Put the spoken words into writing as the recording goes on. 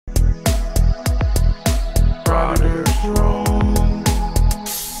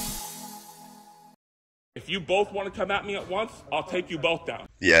you both want to come at me at once, I'll take you both down.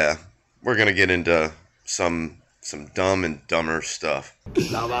 Yeah, we're gonna get into some dumb and dumber stuff.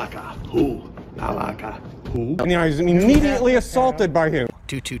 La vaca, who? La vaca, who? And I was immediately assaulted by him.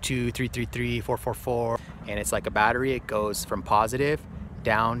 222-333-444, and it's like a battery. It goes from positive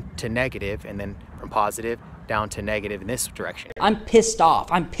down to negative, and then from positive down to negative in this direction. I'm pissed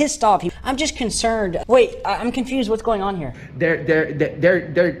off. I'm pissed off. I'm just concerned. Wait, I'm confused. What's going on here?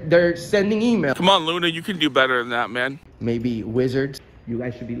 They're sending emails. Come on, Luna, you can do better than that, man. Maybe wizards. You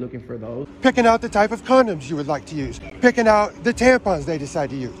guys should be looking for those. Picking out the type of condoms you would like to use. Picking out the tampons they decide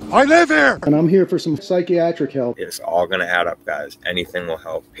to use. I live here! And I'm here for some psychiatric help. It's all going to add up, guys. Anything will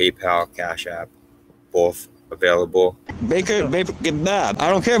help. PayPal, Cash App, both available. Make it bad. I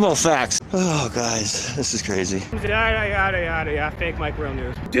don't care about facts. Oh, guys, this is crazy. Yada, fake Mike Real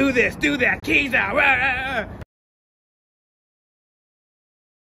News. Do this, do that, keys out.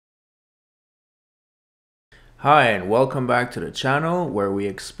 Hi, and welcome back to the channel where we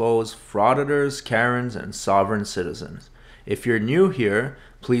expose frauditors, Karens, and sovereign citizens. If you're new here,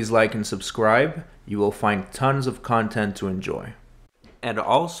 please like and subscribe. You will find tons of content to enjoy. And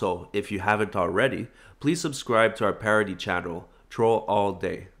also, if you haven't already, please subscribe to our parody channel, Troll All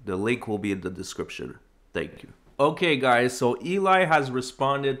Day. The link will be in the description. Thank you. Okay guys, so Ely has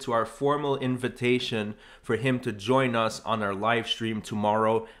responded to our formal invitation for him to join us on our live stream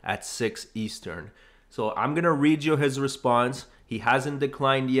tomorrow at 6 Eastern. So I'm going to read you his response. He hasn't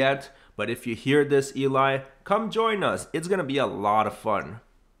declined yet, but if you hear this, Ely, come join us. It's going to be a lot of fun.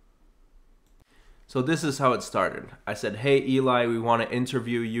 So this is how it started. I said, hey Ely, we want to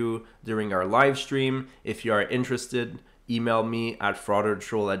interview you during our live stream. If you are interested, email me at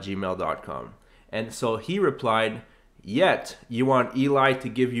frauditor@gmail.com. And so he replied, yet you want Ely to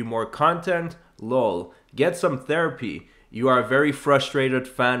give you more content? Lol, get some therapy. You are a very frustrated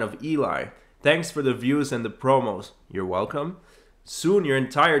fan of Ely. Thanks for the views and the promos. You're welcome. Soon your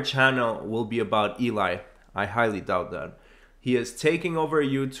entire channel will be about Ely. I highly doubt that. He is taking over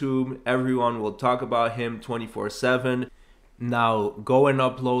YouTube. Everyone will talk about him 24/7. Now go and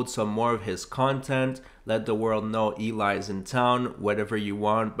upload some more of his content. Let the world know Ely is in town. Whatever you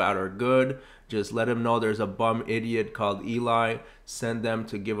want, bad or good. Just let him know there's a bum idiot called Ely. Send them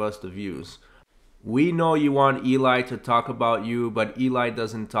to give us the views. We know you want Ely to talk about you, but Ely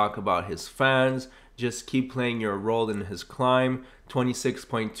doesn't talk about his fans. Just keep playing your role in his climb.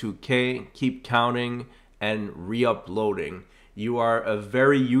 26.2K, keep counting and re-uploading. You are a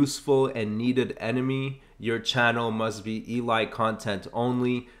very useful and needed enemy. Your channel must be Ely content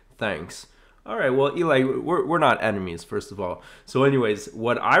only. Thanks. Alright, well Ely, we're not enemies, first of all. So anyways,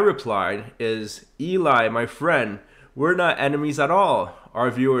 what I replied is, Ely, my friend, we're not enemies at all. Our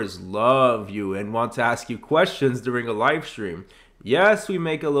viewers love you and want to ask you questions during a live stream. Yes, we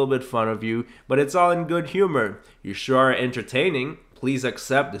make a little bit fun of you, but it's all in good humor. You sure are entertaining. Please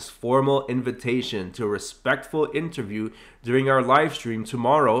accept this formal invitation to a respectful interview during our live stream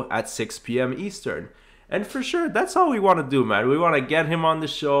tomorrow at 6 p.m. Eastern. And for sure, that's all we want to do, man. We want to get him on the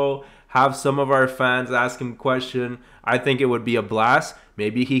show, have some of our fans ask him questions. I think it would be a blast.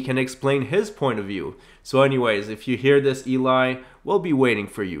 Maybe he can explain his point of view. So anyways, if you hear this, Ely, we'll be waiting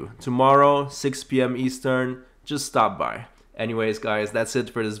for you. Tomorrow, 6 p.m. Eastern, just stop by. Anyways, guys, that's it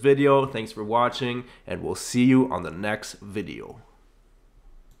for this video. Thanks for watching, and we'll see you on the next video.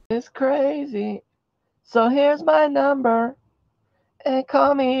 It's crazy. So here's my number, and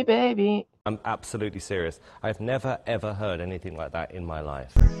call me baby. I'm absolutely serious. I've never ever heard anything like that in my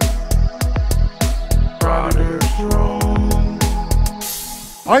life.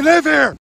 I live here!